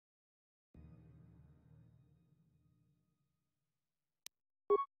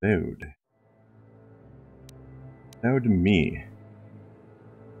Node. Node me.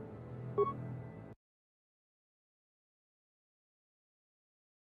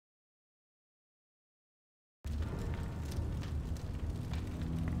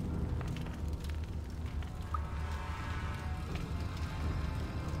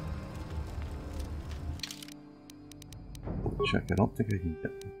 Check. I don't think I can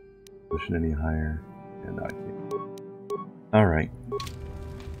get pushing any higher. Yeah, no, I can't. Alright.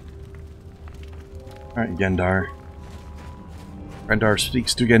 Alright, Gendar. Krendar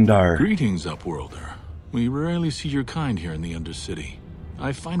speaks to Gendar. Greetings, Upworlder. We rarely see your kind here in the Undercity.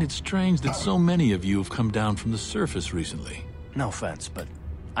 I find it strange that so many of you have come down from the surface recently. No offense, but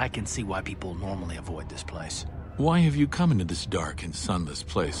I can see why people normally avoid this place. Why have you come into this dark and sunless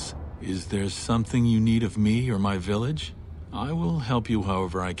place? Is there something you need of me or my village? I will help you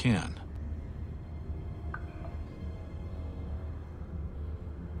however I can.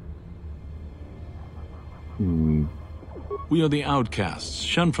 We are the outcasts,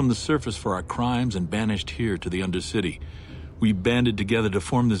 shunned from the surface for our crimes and banished here to the Undercity. We banded together to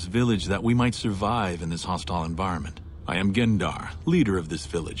form this village that we might survive in this hostile environment. I am Gendar, leader of this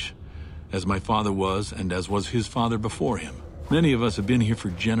village, as my father was and as was his father before him. Many of us have been here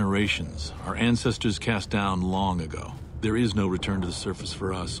for generations, our ancestors cast down long ago. There is no return to the surface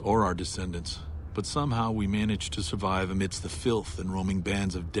for us or our descendants, but somehow we managed to survive amidst the filth and roaming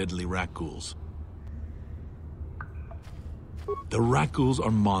bands of deadly rat ghouls. The rat ghouls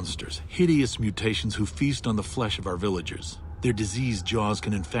are monsters, hideous mutations who feast on the flesh of our villagers. Their diseased jaws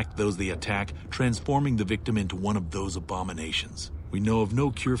can infect those they attack, transforming the victim into one of those abominations. We know of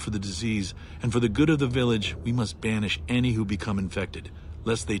no cure for the disease, and for the good of the village, we must banish any who become infected,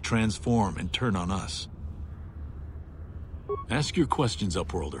 lest they transform and turn on us. Ask your questions,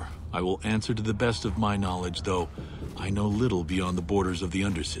 Upworlder. I will answer to the best of my knowledge, though I know little beyond the borders of the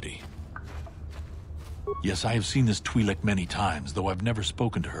Undercity. Yes, I have seen this Twi'lek many times, though I've never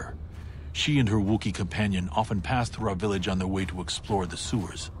spoken to her. She and her Wookiee companion often pass through our village on their way to explore the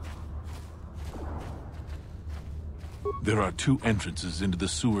sewers. There are two entrances into the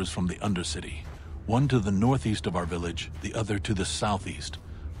sewers from the Undercity. One to the northeast of our village, the other to the southeast.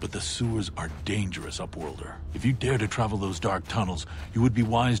 But the sewers are dangerous, Upworlder. If you dare to travel those dark tunnels, you would be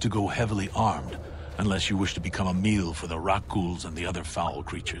wise to go heavily armed, unless you wish to become a meal for the rat ghouls and the other foul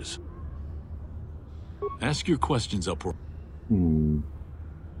creatures. Ask your questions, Upworlder.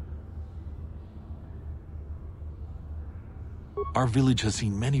 Our village has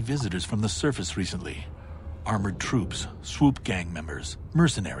seen many visitors from the surface recently. Armored troops, swoop gang members,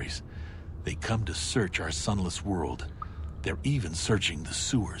 mercenaries. They come to search our sunless world. They're even searching the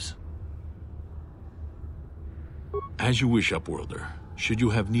sewers. As you wish, Upworlder. Should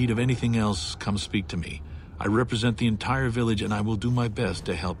you have need of anything else, come speak to me. I represent the entire village and I will do my best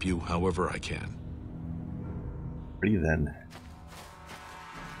to help you however I can. Ready then.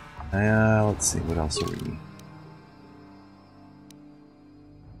 Let's see, what else are we?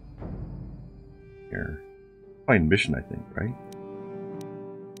 Here. Find mission, I think, right?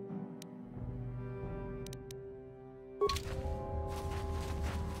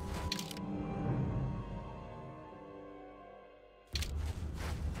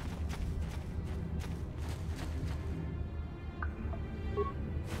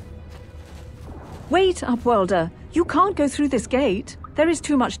 Wait, Upworlder. You can't go through this gate. There is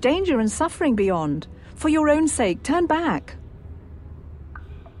too much danger and suffering beyond. For your own sake, turn back.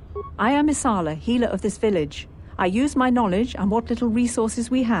 I am Isala, healer of this village. I use my knowledge and what little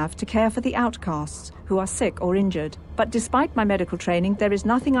resources we have to care for the outcasts who are sick or injured. But despite my medical training, there is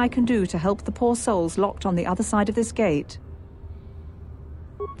nothing I can do to help the poor souls locked on the other side of this gate.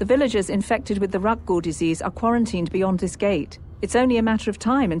 The villagers infected with the rat ghoul disease are quarantined beyond this gate. It's only a matter of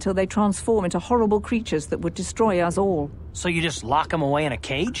time until they transform into horrible creatures that would destroy us all. So you just lock them away in a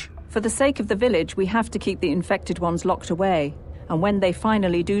cage? For the sake of the village, we have to keep the infected ones locked away. And when they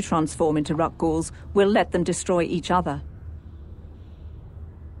finally do transform into rat ghouls, we'll let them destroy each other.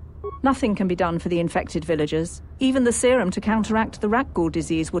 Nothing can be done for the infected villagers. Even the serum to counteract the rat ghoul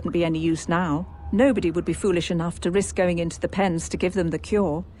disease wouldn't be any use now. Nobody would be foolish enough to risk going into the pens to give them the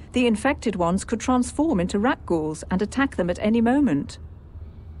cure. The infected ones could transform into rat ghouls and attack them at any moment.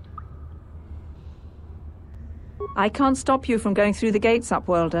 I can't stop you from going through the gates,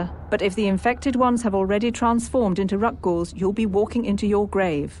 Upworlder, but if the infected ones have already transformed into rat ghouls, you'll be walking into your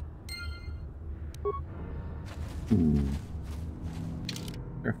grave.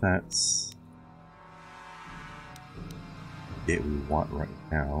 If that's it we want right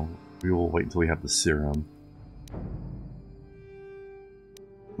now, we will wait until we have the serum.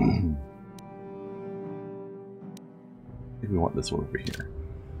 I think we want this one over here.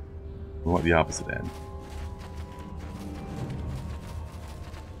 We want the opposite end.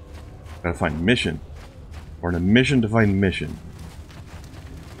 Gotta find mission. We're on a mission to find mission.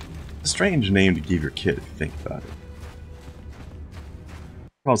 A strange name to give your kid if you think about it.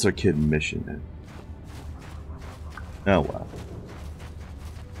 Calls our kid mission. Oh well.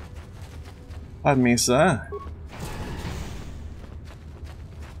 Pardon me, sir.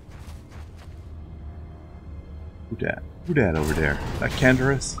 Who dat? Who dat over there? That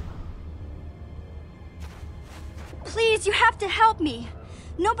Canderous? Please, you have to help me.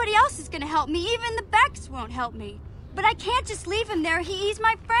 Nobody else is gonna help me. Even the Becks won't help me. But I can't just leave him there. He's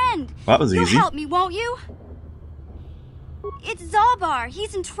my friend. That was easy. You'll help me, won't you? It's Zalbar.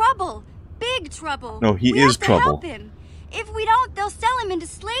 He's in trouble. Big trouble. No, he is trouble. We have to help him. If we don't, they'll sell him into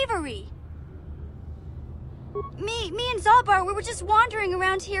slavery. Me and Zalbar, we were just wandering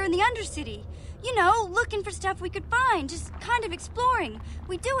around here in the Undercity. You know, looking for stuff we could find, just kind of exploring.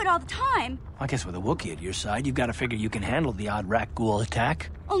 We do it all the time. I guess with a Wookiee at your side, you've got to figure you can handle the odd rat ghoul attack.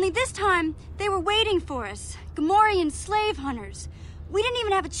 Only this time, they were waiting for us. Gamorrean slave hunters. We didn't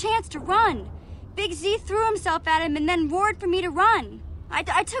even have a chance to run. Big Z threw himself at him and then roared for me to run.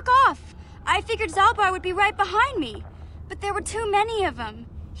 I took off. I figured Zalbar would be right behind me. But there were too many of them.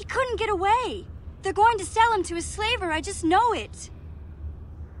 He couldn't get away. They're going to sell him to a slaver, I just know it.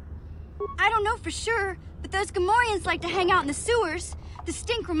 I don't know for sure, but those Gamorreans like to hang out in the sewers. The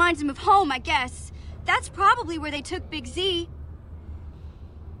stink reminds them of home, I guess. That's probably where they took Big Z.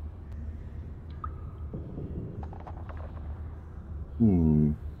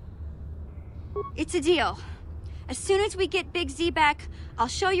 It's a deal. As soon as we get Big Z back, I'll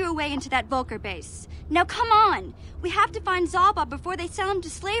show you a way into that Vulcar base. Now come on! We have to find Zalbar before they sell him to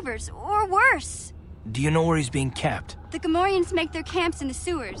slavers, or worse. Do you know where he's being kept? The Gamorreans make their camps in the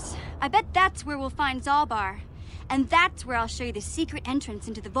sewers. I bet that's where we'll find Zalbar. And that's where I'll show you the secret entrance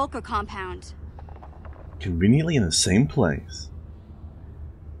into the Vulcar compound. Conveniently in the same place.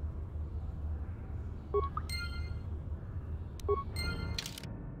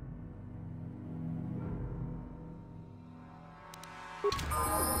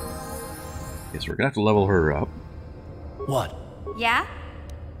 Guess we're gonna have to level her up. What? Yeah?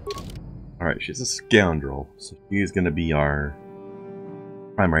 Alright, she's a scoundrel, so she's gonna be our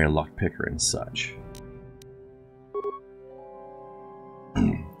primary lockpicker and such.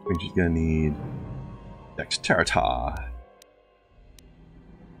 And she's gonna need dexterity.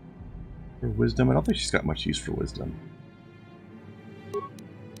 For wisdom, I don't think she's got much use for wisdom.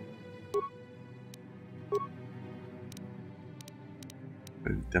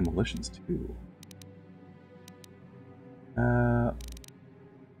 Demolitions too.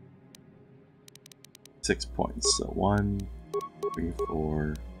 6 points. So 1, 3,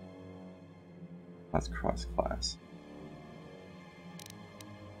 4. That's cross class.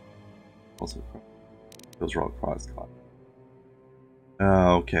 Also, those are all cross class.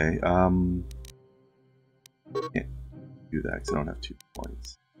 Okay. Can't do that because I don't have 2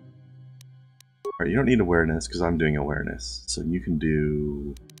 points. Alright, you don't need awareness because I'm doing awareness. So you can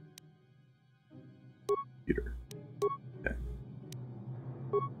do computer. Okay.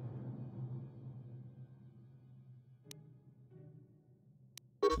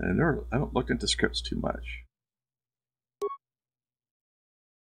 And I haven't looked into scripts too much.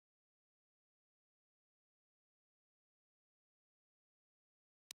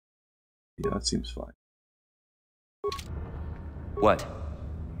 Yeah, that seems fine. What?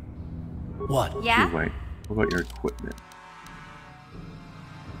 What? Yeah? Hey, wait, what about your equipment?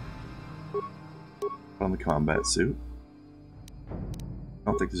 Put on the combat suit. I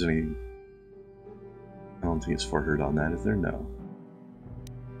don't think there's any penalties for hurt on that, is there? No.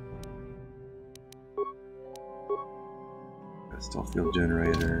 Stealth field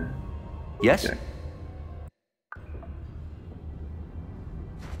generator. Yes? Okay.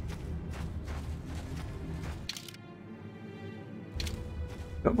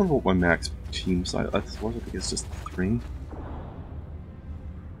 I don't remember what my max team size was. I think it's just 3.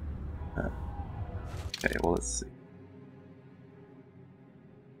 Okay, well, let's see.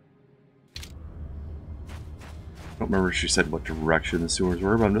 I don't remember if she said what direction the sewers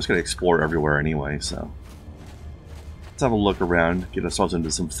were, but I'm just going to explore everywhere anyway, so. Let's have a look around, get ourselves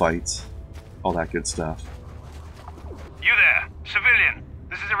into some fights, all that good stuff. You there, civilian.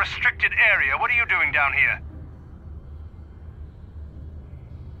 This is a restricted area. What are you doing down here?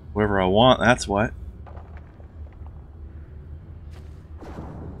 Whoever I want, that's what.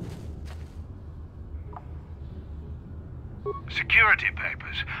 Security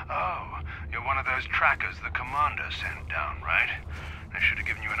papers. Oh, you're one of those trackers the commander sent down, right? They should have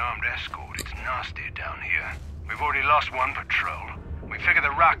given you an armed escort. It's nasty down here. We've already lost one patrol. We figure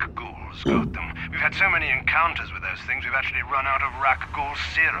the Rak ghouls got them. We've had so many encounters with those things, we've actually run out of Rak ghoul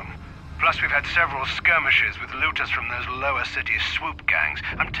serum. Plus, we've had several skirmishes with looters from those lower city swoop gangs.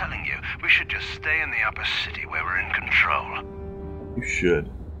 I'm telling you, we should just stay in the upper city where we're in control. You should.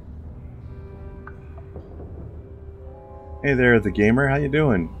 Hey there, the gamer. How you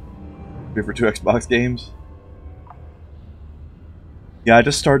doing? Here for 2 Xbox games? Yeah, I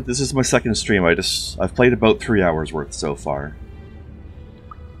just started. This is my second stream. I've played about 3 hours worth so far.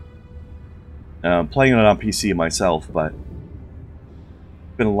 Playing it on PC myself, but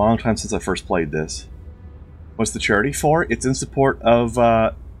it's been a long time since I first played this. What's the charity for? It's in support of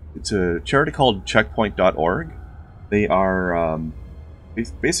it's a charity called checkpoint.org. They are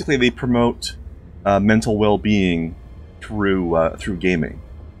basically they promote mental well-being through gaming.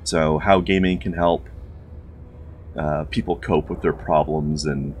 So how gaming can help people cope with their problems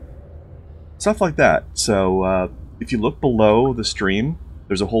and stuff like that. So if you look below the stream,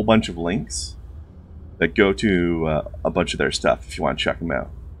 there's a whole bunch of links that go to a bunch of their stuff if you want to check them out.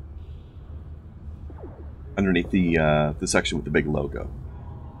 Underneath the section with the big logo.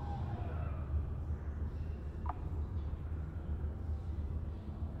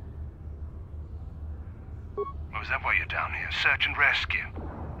 Was that why you're down here? Search and rescue?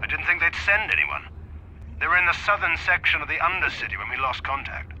 I didn't think they'd send anyone. They were in the southern section of the Undercity when we lost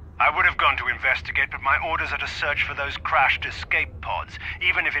contact. I would have gone to investigate, but my orders are to search for those crashed escape pods,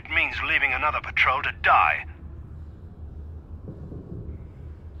 even if it means leaving another patrol to die.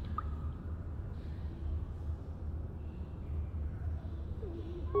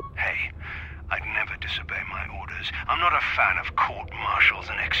 Hey, I'd never disobey my orders. I'm not a fan of court-martials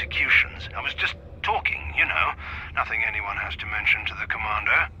and executions. I was just talking, you know. Nothing anyone has to mention to the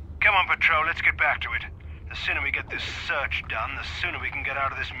commander. Come on, patrol, let's get back to it. The sooner we get this search done, the sooner we can get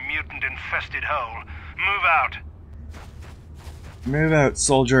out of this mutant-infested hole. Move out. Move out,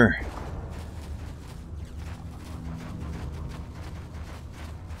 soldier.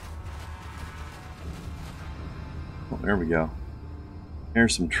 Oh, there we go.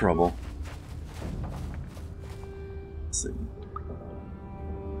 Here's some trouble. Let's see.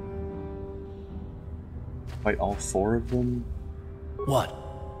 Fight all 4 of them? What?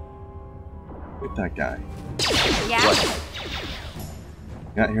 Get that guy. Yeah? What?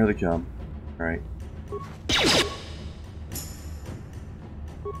 Yeah, here they come. Alright.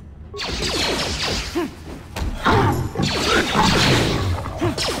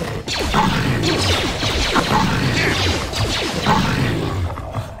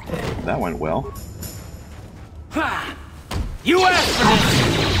 That went well. You asked for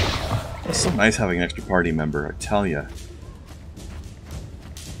this! It's so nice having an extra party member, I tell ya.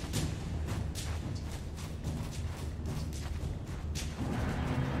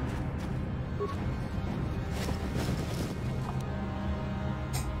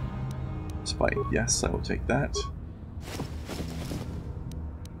 Spike, yes, I will take that.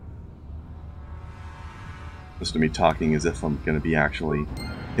 Listen to me talking as if I'm going to be actually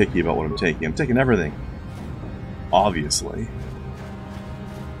picky about what I'm taking. I'm taking everything. Obviously.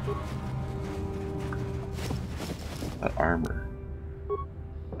 That armor.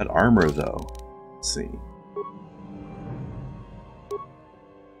 That armor, though. Let's see.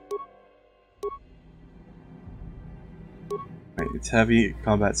 Right, it's heavy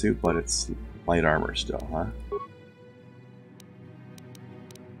combat suit, but it's light armor still, huh?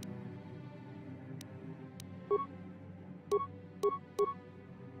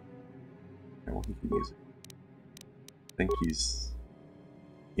 Okay, well, he can use it. I think he's...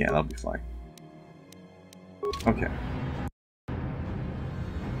 yeah, that'll be fine. Okay.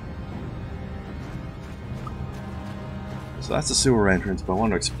 So that's the sewer entrance, but I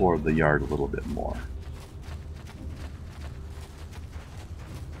want to explore the yard a little bit more.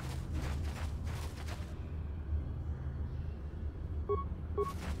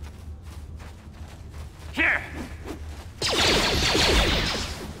 Here!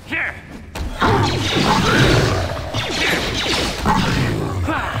 Here!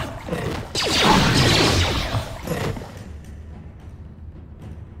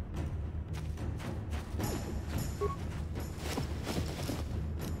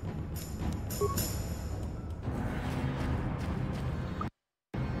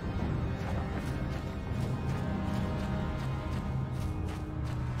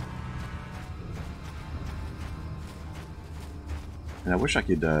 And I wish I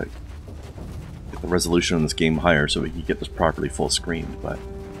could get the resolution on this game higher so we could get this properly full screened, but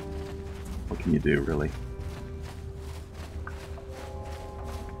what can you do, really?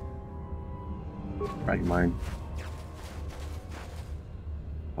 Frag mine.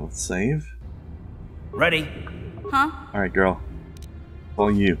 Let's save. Ready? Huh? Alright, girl.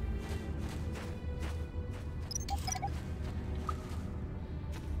 Following you.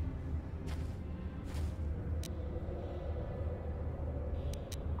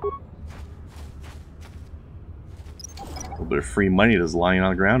 A little bit of free money that's lying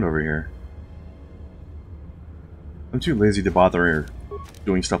on the ground over here. I'm too lazy to bother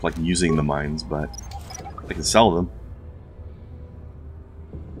doing stuff like using the mines, but I can sell them.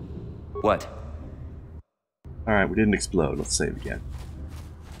 What? Alright, we didn't explode. Let's save again.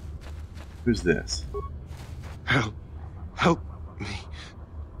 Who's this? Help. Help me.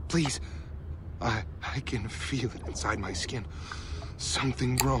 Please. I can feel it inside my skin.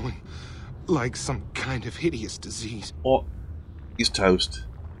 Something growing. Like some kind of hideous disease. Oh, he's toast.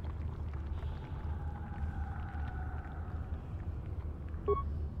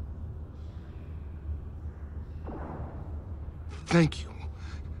 Thank you.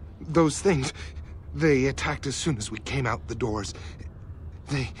 Those things, they attacked as soon as we came out the doors.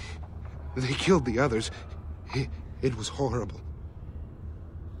 They killed the others. It was horrible.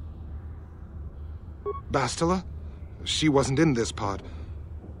 Bastila? She wasn't in this pod.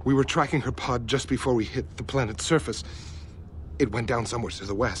 We were tracking her pod just before we hit the planet's surface. It went down somewhere to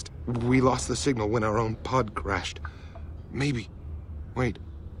the west. We lost the signal when our own pod crashed. Maybe... Wait.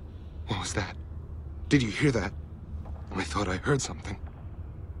 What was that? Did you hear that? I thought I heard something.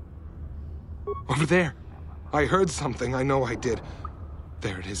 Over there. I heard something. I know I did.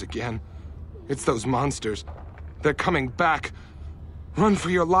 There it is again. It's those monsters. They're coming back. Run for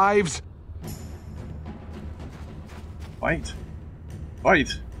your lives. Fight.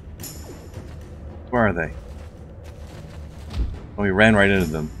 Fight. Where are they? Oh, we ran right into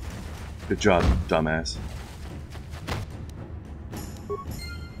them. Good job, dumbass.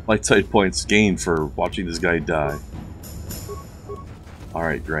 Light side points gained for watching this guy die.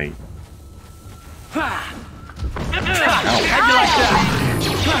 Alright, great. How'd you like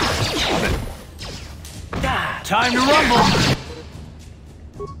that? Time to rumble!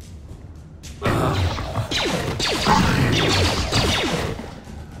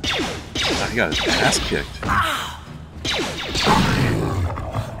 He got his ass kicked.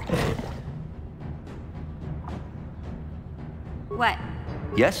 What?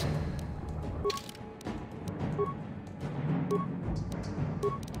 Yes?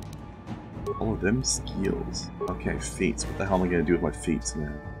 All of them skills. Okay, feats. What the hell am I going to do with my feats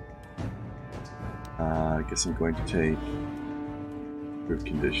now? I guess I'm going to take improved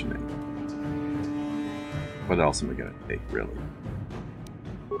conditioning. What else am I going to take, really?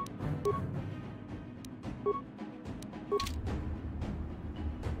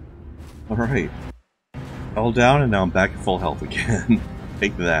 Alright. Fell down and now I'm back at full health again.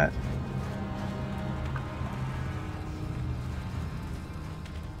 Take that.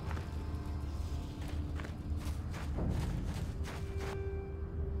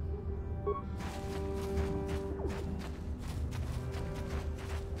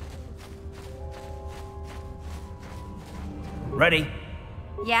 Ready?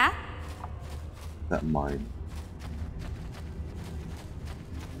 Yeah? That mine.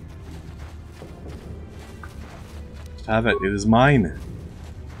 Just have it. It is mine.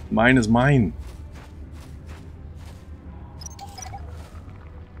 Mine is mine.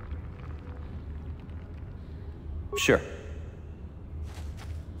 Sure.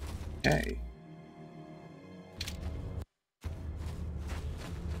 Okay.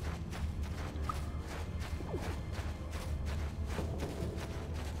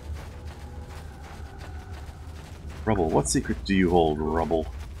 Rubble, what secret do you hold, Rubble?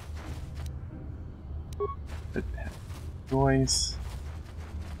 Noise.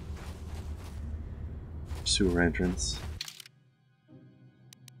 Sewer entrance.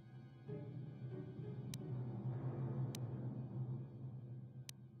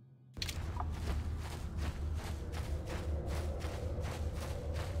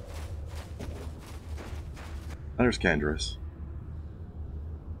 There's Canderous.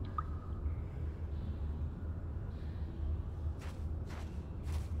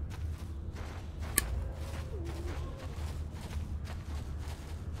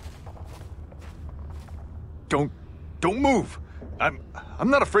 Don't move. I'm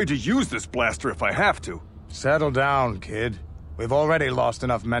not afraid to use this blaster if I have to. Settle down, kid. We've already lost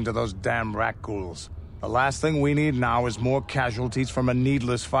enough men to those damn rat ghouls. The last thing we need now is more casualties from a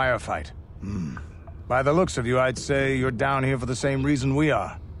needless firefight. By the looks of you, I'd say you're down here for the same reason we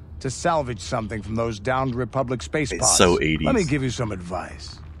are. To salvage something from those downed Republic space pods. It's so 80s. Let me give you some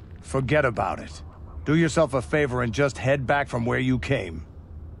advice. Forget about it. Do yourself a favor and just head back from where you came.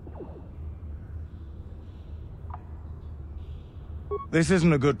 This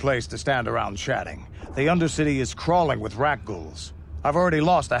isn't a good place to stand around chatting. The Undercity is crawling with rat ghouls. I've already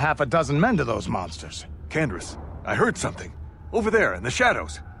lost a half a dozen men to those monsters. Canderous, I heard something. Over there, in the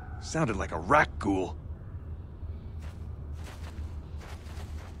shadows. Sounded like a rat ghoul.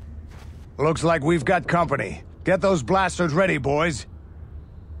 Looks like we've got company. Get those blasters ready, boys.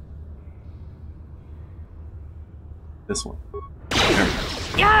 This one. There we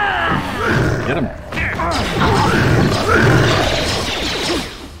go. Get him.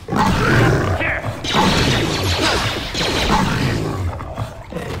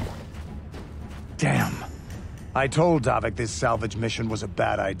 Damn. I told Davik this salvage mission was a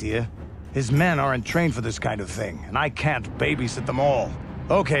bad idea. His men aren't trained for this kind of thing, and I can't babysit them all.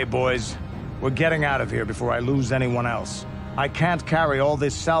 Okay, boys. We're getting out of here before I lose anyone else. I can't carry all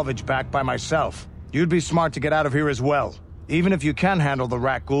this salvage back by myself. You'd be smart to get out of here as well. Even if you can handle the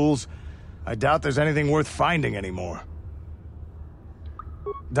rat ghouls, I doubt there's anything worth finding anymore.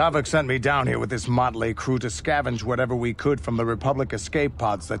 Davik sent me down here with this motley crew to scavenge whatever we could from the Republic escape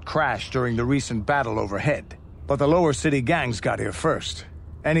pods that crashed during the recent battle overhead. But the lower city gangs got here first.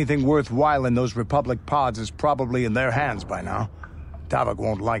 Anything worthwhile in those Republic pods is probably in their hands by now. Davik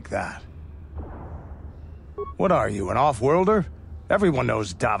won't like that. What are you, an off-worlder? Everyone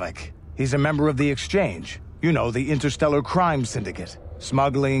knows Davik. He's a member of the Exchange. You know, the Interstellar Crime Syndicate.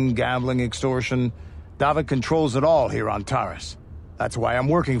 Smuggling, gambling, extortion. Davik controls it all here on Taris. That's why I'm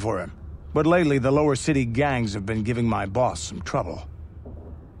working for him. But lately, the lower city gangs have been giving my boss some trouble.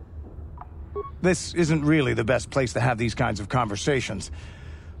 This isn't really the best place to have these kinds of conversations,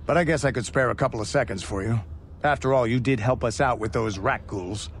 but I guess I could spare a couple of seconds for you. After all, you did help us out with those rat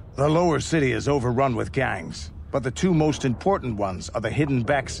ghouls. The lower city is overrun with gangs, but the two most important ones are the Hidden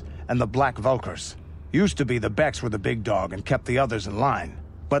Becks and the Black Vulkars. Used to be the Becks were the big dog and kept the others in line.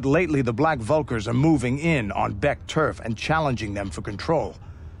 But lately the Black Vulkars are moving in on Beck turf and challenging them for control.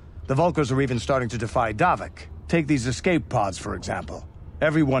 The Vulkars are even starting to defy Davik. Take these escape pods, for example.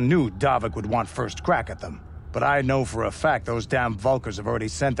 Everyone knew Davik would want first crack at them. But I know for a fact those damn Vulkars have already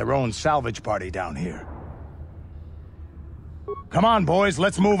sent their own salvage party down here. Come on, boys,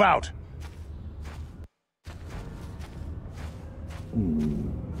 let's move out!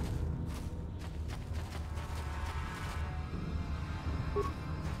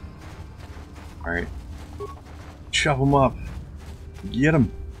 Alright. Chop him up. Get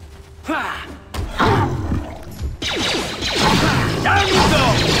him. Down you go!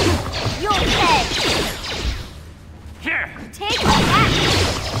 You'll pay! Here! Take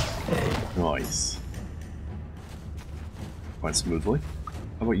that! Nice. Went smoothly.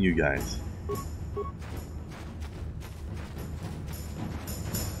 How about you guys?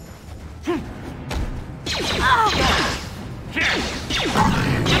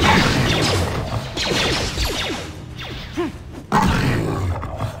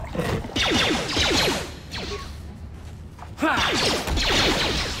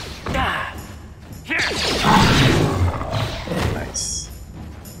 Nice.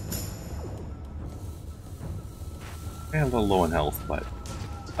 I'm a little low on health, but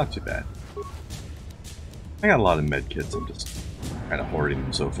not too bad. I got a lot of med kits, I'm just kind of hoarding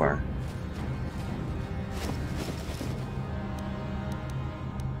them so far.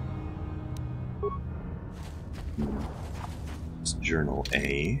 It's Journal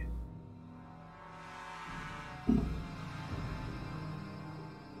A.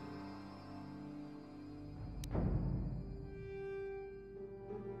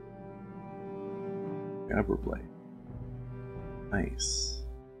 Grabber blade. Nice.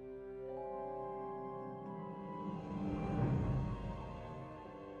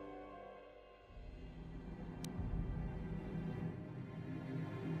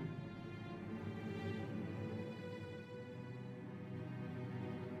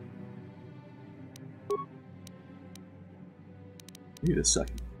 Wait a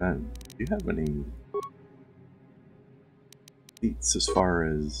second, Ben. Do you have any feats as far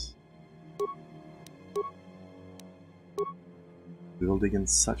as wielding and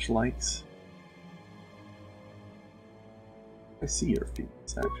such likes? I see your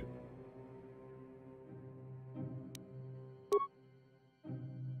feats, actually.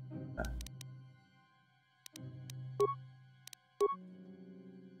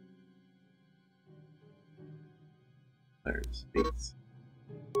 There's feats.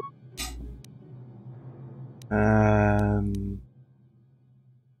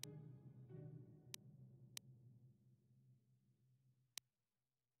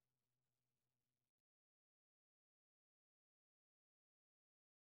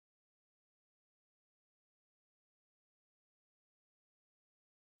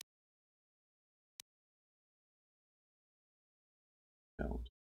 Don't.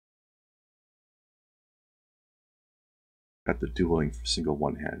 Got the dueling for single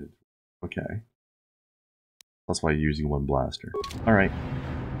one-handed. Okay. That's why you're using one blaster. Alright.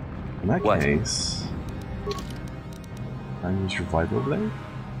 In that case... Can I use your vibro blade?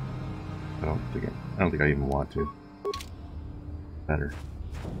 I don't think I even want to. Better.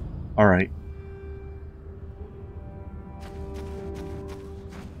 Alright.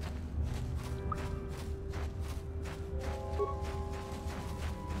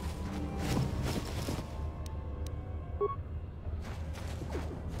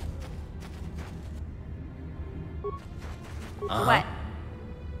 What?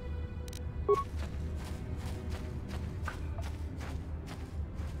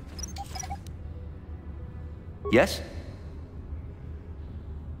 Yes?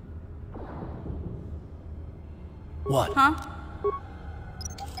 What? Huh?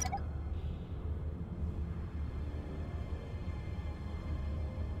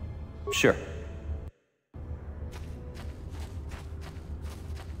 Sure.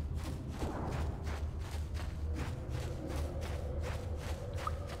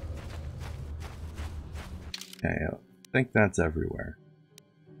 Okay, I think that's everywhere.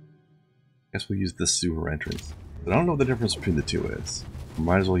 Guess we'll use this sewer entrance. But I don't know what the difference between the two is.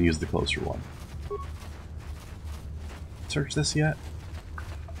 Might as well use the closer one. Search this yet?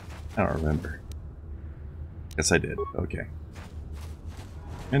 I don't remember. Guess I did. Okay.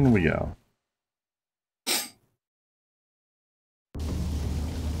 In we go.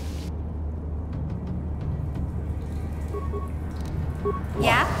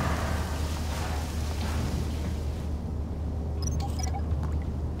 Yeah?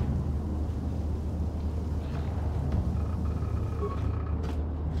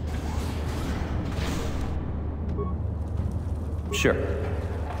 Sure. I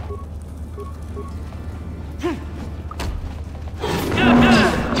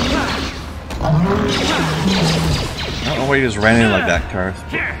don't know why you just ran in like that, Karth.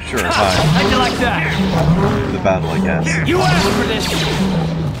 Sure, hi. How'd you like that? For the battle, I guess. You asked for this!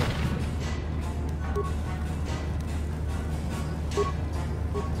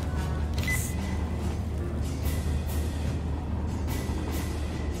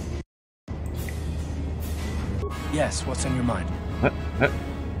 Yes, what's on your mind?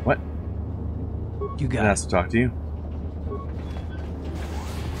 What? You got I asked to talk to you.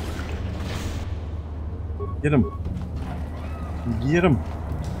 Get him. Get him.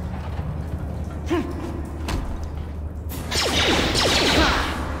 Take that!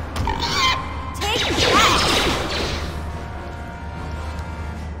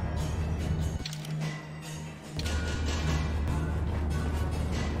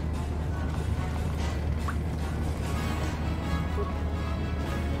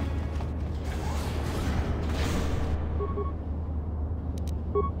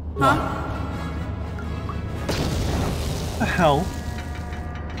 Huh? What the hell?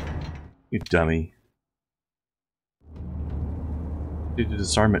 You dummy. You need to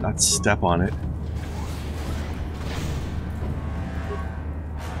disarm it, not step on it.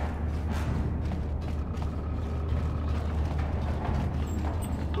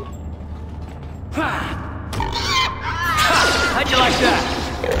 How'd you like that?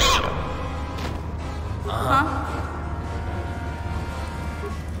 Huh?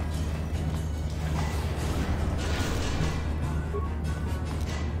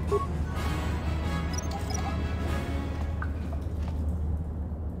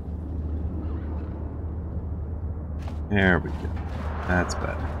 There we go. That's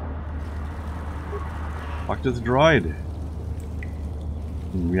better. Talk to the droid.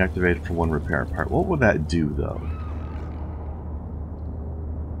 Reactivate it for one repair part. What would that do, though?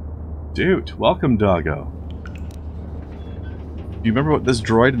 Dude, welcome, doggo. Do you remember what this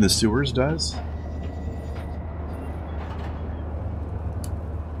droid in the sewers does?